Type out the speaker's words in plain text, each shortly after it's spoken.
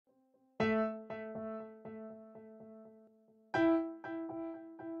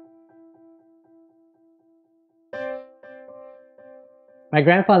My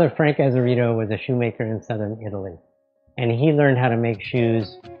grandfather, Frank Azzarito, was a shoemaker in southern Italy, and he learned how to make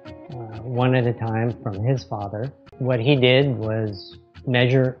shoes one at a time from his father. What he did was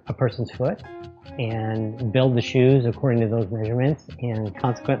measure a person's foot and build the shoes according to those measurements, and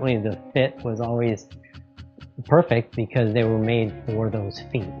consequently the fit was always perfect because they were made for those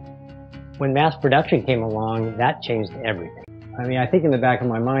feet. When mass production came along, that changed everything. I mean, I think in the back of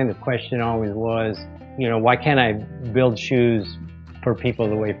my mind the question always was, why can't I build shoes for people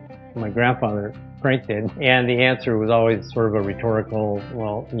the way my grandfather Frank did? And the answer was always sort of a rhetorical,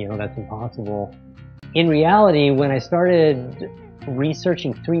 well, that's impossible. In reality, when I started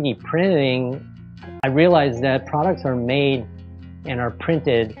researching 3D printing, I realized that products are made and are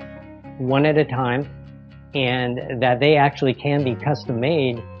printed one at a time, and that they actually can be custom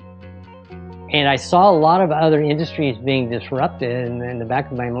made. And I saw a lot of other industries being disrupted, and in the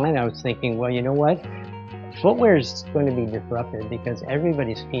back of my mind I was thinking, well, you know what? Footwear is going to be disrupted because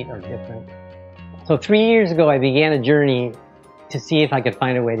everybody's feet are different. So 3 years ago I began a journey to see if I could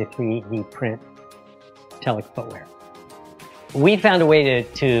find a way to 3D print Telic footwear. We found a way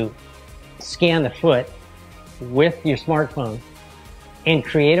to scan the foot with your smartphone and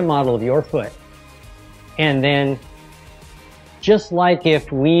create a model of your foot. And then, just like if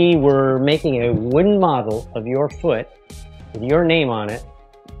we were making a wooden model of your foot with your name on it,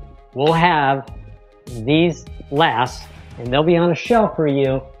 we'll have these lasts and they'll be on a shelf for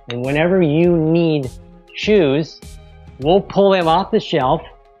you, and whenever you need shoes, we'll pull them off the shelf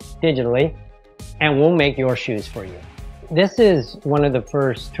digitally and we'll make your shoes for you. This is one of the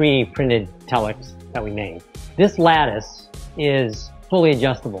first 3D printed Telics that we made. This lattice is fully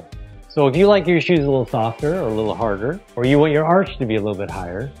adjustable. So if you like your shoes a little softer or a little harder, or you want your arch to be a little bit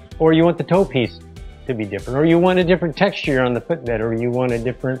higher, or you want the toe piece to be different, or you want a different texture on the footbed, or you want a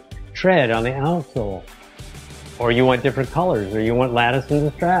different tread on the outsole, or you want different colors, or you want lattice in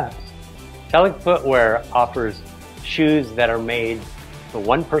the straps. Telic Footwear offers shoes that are made for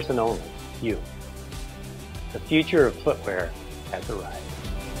one person only, you. The future of footwear has arrived.